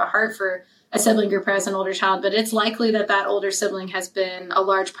if you have a heart for a sibling group as an older child. But it's likely that older sibling has been a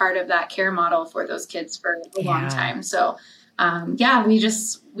large part of that care model for those kids for a long time. So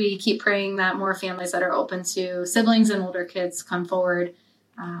we keep praying that more families that are open to siblings and older kids come forward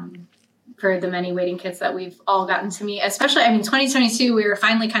for the many waiting kids that we've all gotten to meet. Especially, 2022, we were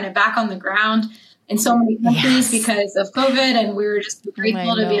finally kind of back on the ground in so many countries because of COVID, and we were just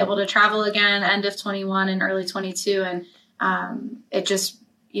grateful to be able to travel again end of 21 and early 22. And it just,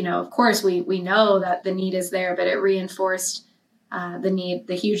 of course, we know that the need is there, but it reinforced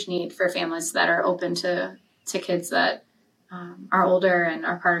the huge need for families that are open to kids that are older and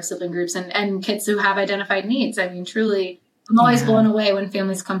are part of sibling groups and kids who have identified needs. Truly, I'm always blown away when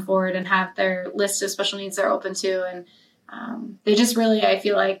families come forward and have their list of special needs they're open to. And they just really, I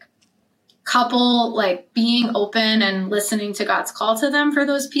feel like, couple like being open and listening to God's call to them for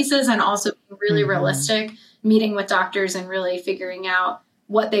those pieces, and also being really realistic, meeting with doctors and really figuring out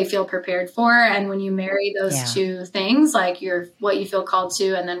what they feel prepared for. And when you marry those two things, like what you feel called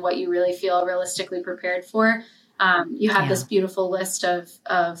to, and then what you really feel realistically prepared for, you have this beautiful list of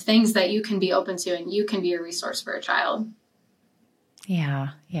things that you can be open to, and you can be a resource for a child. Yeah.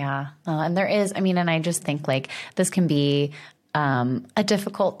 And there is, and I just think like this can be a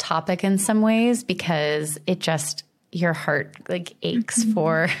difficult topic in some ways, because it just, your heart like aches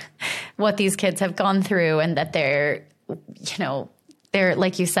for what these kids have gone through, and that they're, they're,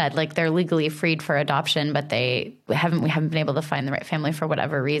 like you said, like they're legally freed for adoption, but we haven't been able to find the right family for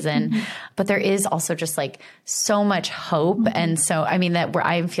whatever reason. But there is also just like so much hope. And so, I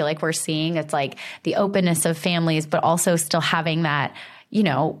feel like we're seeing, it's like the openness of families, but also still having that,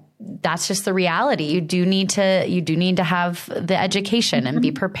 that's just the reality. You do need to have the education and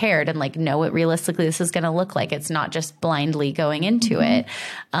be prepared and like know what realistically this is going to look like. It's not just blindly going into it.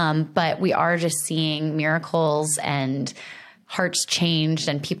 But we are just seeing miracles and hearts changed,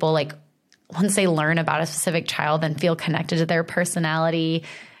 and people, like, once they learn about a specific child and feel connected to their personality,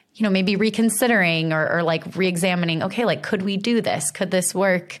 maybe reconsidering or like reexamining, okay, like, could we do this? Could this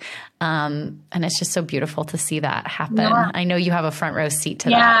work? And it's just so beautiful to see that happen. Yeah. I know you have a front row seat to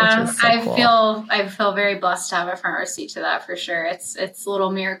that, which is so cool. I feel very blessed to have a front row seat to that for sure. It's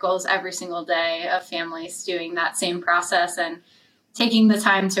little miracles every single day of families doing that same process and taking the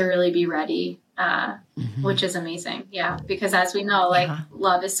time to really be ready. Which is amazing. Yeah. Because as we know,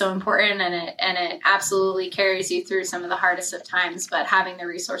 love is so important, and it absolutely carries you through some of the hardest of times, but having the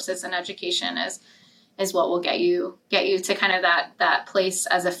resources and education is what will get you to kind of that place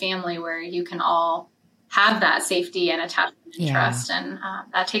as a family where you can all have that safety and attachment and trust. And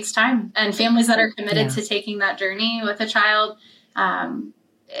that takes time, and families that are committed to taking that journey with a child.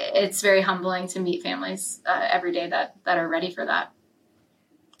 It's very humbling to meet families every day that are ready for that.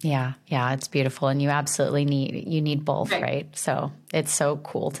 Yeah, it's beautiful, and you absolutely need both, right? So it's so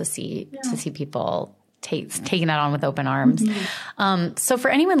cool to see people taking that on with open arms. So for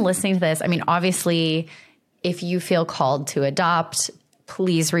anyone listening to this, obviously, if you feel called to adopt,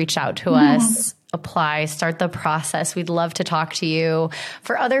 please reach out to us. Apply, start the process. We'd love to talk to you.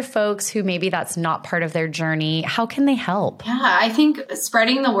 For other folks who maybe that's not part of their journey, how can they help? Yeah, I think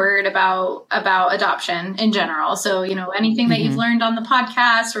spreading the word about adoption in general. So, anything that you've learned on the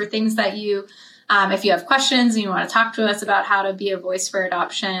podcast, or things that you, if you have questions and you want to talk to us about how to be a voice for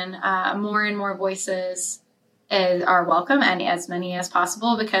adoption, more and more voices are welcome, and as many as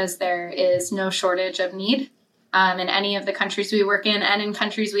possible, because there is no shortage of need. In any of the countries we work in, and in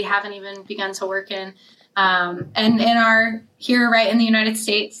countries we haven't even begun to work in. And here right in the United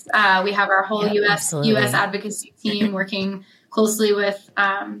States, we have our whole U.S. advocacy team working closely with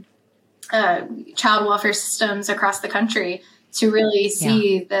child welfare systems across the country to really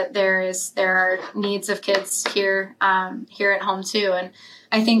see that there are needs of kids here at home too. And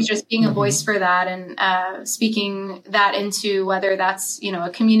I think just being a voice for that, and speaking that into, whether that's, a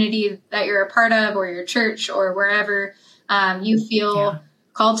community that you're a part of, or your church, or wherever you feel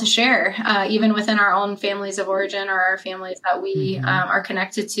called to share, even within our own families of origin, or our families that we are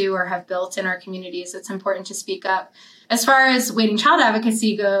connected to or have built in our communities, it's important to speak up. As far as waiting child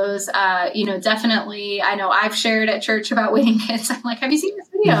advocacy goes, definitely, I know I've shared at church about waiting kids. I'm like, have you seen this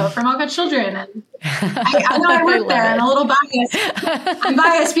video? video from All God's Children. And I know I work there. I'm a little biased. I'm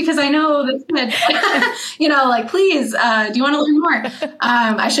biased because I know this kid, like, please, do you want to learn more?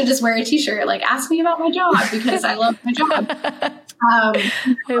 I should just wear a t-shirt, like, ask me about my job because I love my job.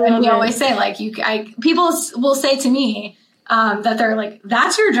 And we always say, like, people will say to me, that they're like,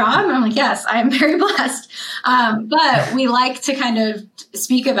 that's your job? And I'm like, yes, I'm very blessed. But we like to kind of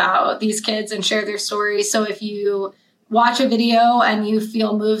speak about these kids and share their stories. So if you watch a video and you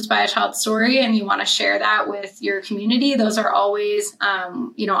feel moved by a child's story and you want to share that with your community, those are always,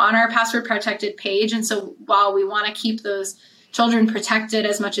 on our password protected page. And so while we want to keep those children protected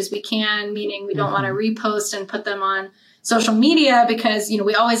as much as we can, meaning we don't want to repost and put them on social media because,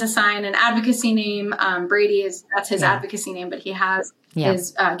 we always assign an advocacy name. Brady that's his advocacy name, but he has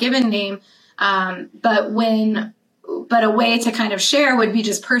his given name. But a way to kind of share would be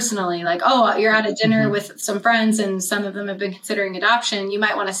just personally, like, oh, you're at a dinner with some friends and some of them have been considering adoption. You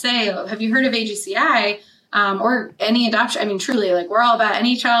might want to say, oh, have you heard of AGCI or any adoption? I mean, truly, like, we're all about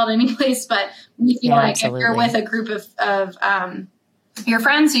any child, any place, but we feel like absolutely. If you're with a group of your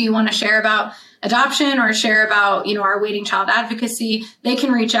friends who you want to share about adoption or share about, our Waiting Child advocacy, they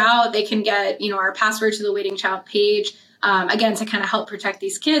can reach out. They can get, our password to the Waiting Child page, again, to kind of help protect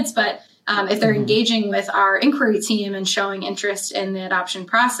these kids. But if they're engaging with our inquiry team and showing interest in the adoption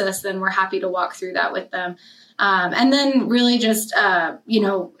process, then we're happy to walk through that with them. And then really just,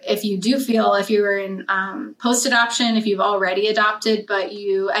 if you do feel, if you were in post-adoption, if you've already adopted,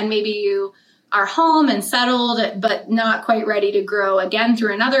 and maybe you are home and settled, but not quite ready to grow again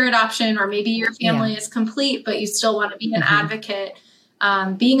through another adoption, or maybe your family is complete, but you still want to be an advocate,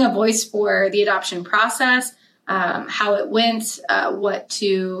 being a voice for the adoption process, how it went, what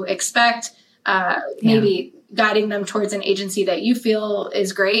to expect, maybe guiding them towards an agency that you feel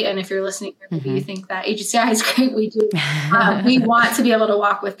is great. And if you're listening, maybe you think that AGCI is great, we do. We want to be able to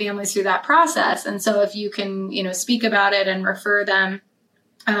walk with families through that process. And so if you can, speak about it and refer them,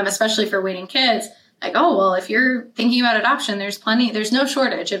 especially for waiting kids, like, oh, well, if you're thinking about adoption, there's no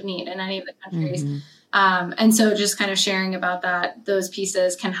shortage of need in any of the countries. And so just kind of sharing about those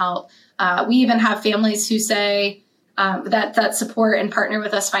pieces can help. We even have families who say that support and partner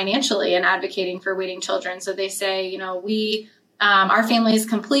with us financially in advocating for waiting children. So they say, our family is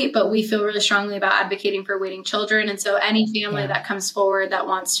complete, but we feel really strongly about advocating for waiting children. And so any family that comes forward that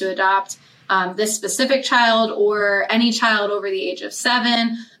wants to adopt this specific child or any child over the age of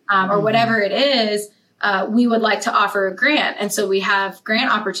 7 or whatever it is, we would like to offer a grant. And so we have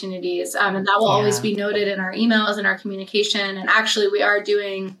grant opportunities, and that will always be noted in our emails and our communication. And actually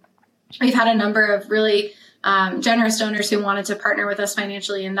we've had a number of really generous donors who wanted to partner with us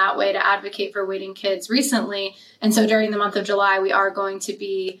financially in that way to advocate for waiting kids recently. And so during the month of July, we are going to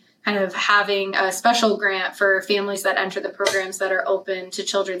be kind of having a special grant for families that enter the programs that are open to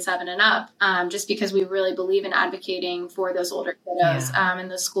children 7 and up, just because we really believe in advocating for those older kiddos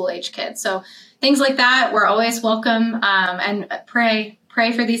and those school age kids. So things like that, we're always welcome, and pray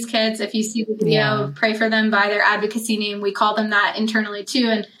for these kids. If you see the video, pray for them by their advocacy name. We call them that internally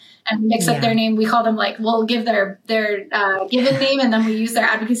too. And mix up their name. We call them we'll give their given name, and then we use their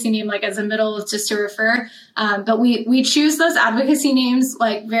advocacy name as a middle just to refer. But we choose those advocacy names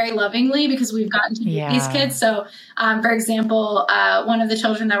very lovingly because we've gotten to meet these kids. So, for example, one of the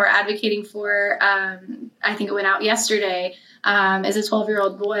children that we're advocating for, I think it went out yesterday, is a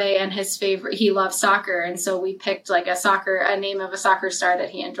 12-year-old boy, and he loves soccer. And so we picked a name of a soccer star that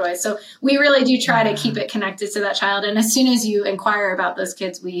he enjoys. So we really do try to keep it connected to that child. And as soon as you inquire about those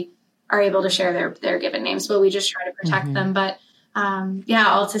kids, we are able to share their given names, but we just try to protect them. But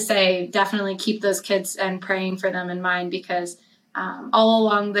all to say, definitely keep those kids and praying for them in mind, because all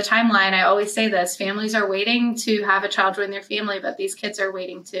along the timeline, I always say this, families are waiting to have a child join their family, but these kids are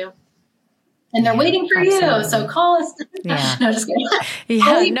waiting too. And they're waiting for you. So call us. No, just kidding.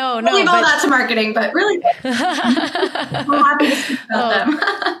 I'll leave all that to marketing, but really, I'm happy to speak about them.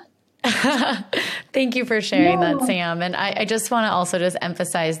 Thank you for sharing that, Sam. And I just want to also just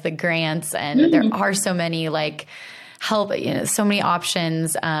emphasize the grants, and there are so many help, so many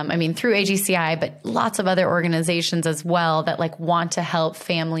options. Through AGCI, but lots of other organizations as well that want to help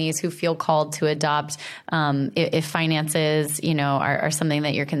families who feel called to adopt. If finances, are something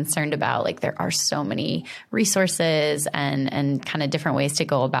that you're concerned about, there are so many resources and kind of different ways to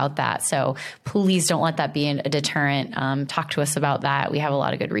go about that. So please don't let that be a deterrent. Talk to us about that. We have a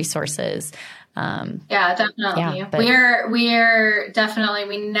lot of good resources. Definitely. We are definitely,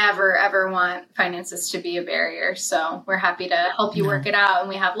 we never ever want finances to be a barrier. So we're happy to help you work it out. And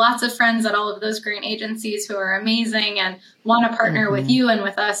we have lots of friends at all of those grant agencies who are amazing and want to partner with you and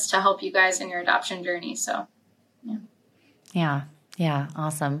with us to help you guys in your adoption journey. So, Yeah. Yeah.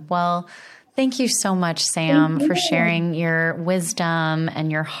 Awesome. Well, thank you so much, Sam, for sharing your wisdom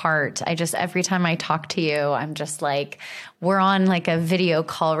and your heart. Every time I talk to you, I'm just like, we're on like a video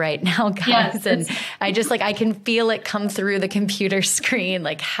call right now, guys. Yes, and I can feel it come through the computer screen,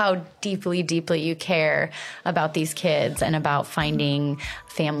 like how deeply, deeply you care about these kids and about finding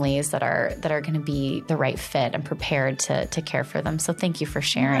families that are going to be the right fit and prepared to care for them. So thank you for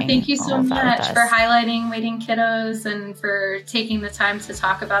sharing. Thank you so much for highlighting waiting kiddos and for taking the time to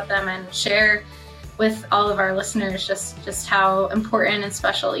talk about them and share with all of our listeners just how important and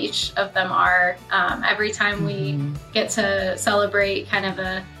special each of them are. Every time we get to celebrate kind of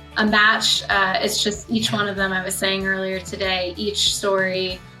a match, it's just each one of them. I was saying earlier today, each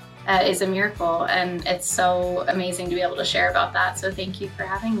story is a miracle, and it's so amazing to be able to share about that. So thank you for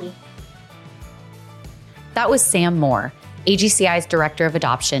having me. That was Sam Moore, AGCI's Director of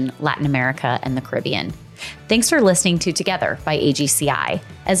Adoption, Latin America and the Caribbean. Thanks for listening to Together by AGCI.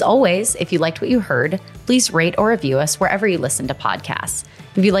 As always, if you liked what you heard, please rate or review us wherever you listen to podcasts.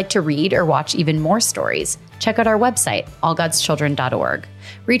 If you'd like to read or watch even more stories, check out our website, allgodschildren.org.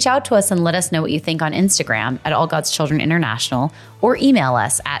 Reach out to us and let us know what you think on Instagram at All God's Children International or email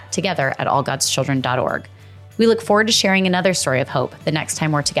us at together@allgodschildren.org. We look forward to sharing another story of hope the next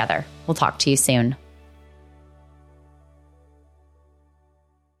time we're together. We'll talk to you soon.